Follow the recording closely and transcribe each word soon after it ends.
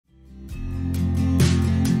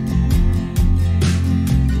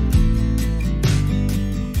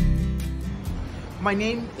My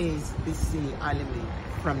name is Bisi Alimi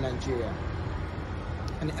from Nigeria,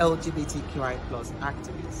 an LGBTQI+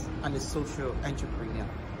 activist and a social entrepreneur.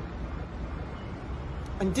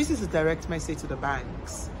 And this is a direct message to the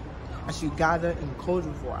banks as you gather in Côte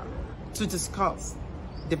d'Ivoire to discuss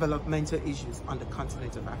developmental issues on the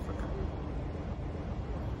continent of Africa.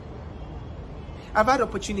 I've had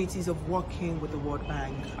opportunities of working with the World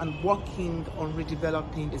Bank and working on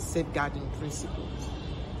redeveloping the safeguarding principles.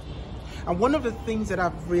 And one of the things that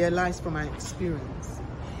I've realized from my experience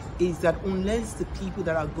is that unless the people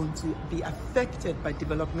that are going to be affected by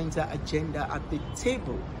developmental agenda at the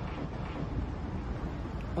table,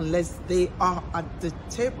 unless they are at the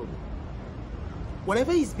table,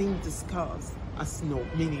 whatever is being discussed has no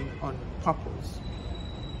meaning on purpose.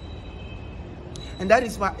 And that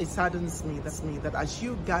is why it saddens me that as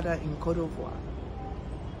you gather in Côte d'Ivoire,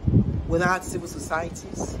 without civil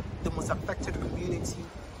societies, the most affected community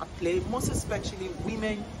at play, most especially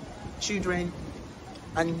women, children,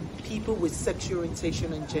 and people with sexual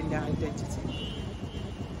orientation and gender identity.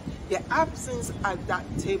 Their absence at that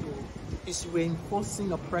table is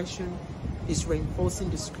reinforcing oppression, is reinforcing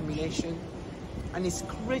discrimination, and is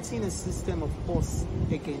creating a system of force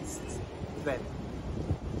against them.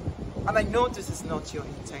 And I know this is not your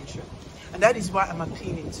intention. And that is why I'm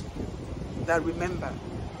appealing to you that remember,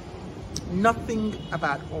 nothing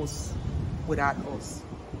about us without us.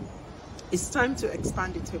 It's time to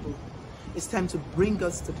expand the table. It's time to bring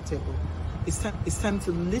us to the table. It's time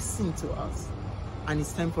to listen to us. And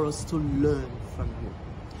it's time for us to learn from you.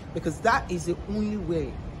 Because that is the only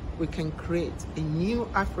way we can create a new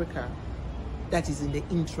Africa that is in the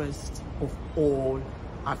interest of all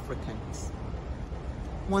Africans.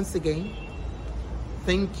 Once again,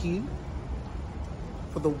 thank you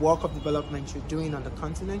for the work of development you're doing on the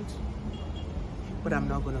continent, but I'm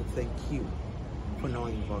not going to thank you for not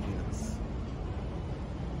involving us.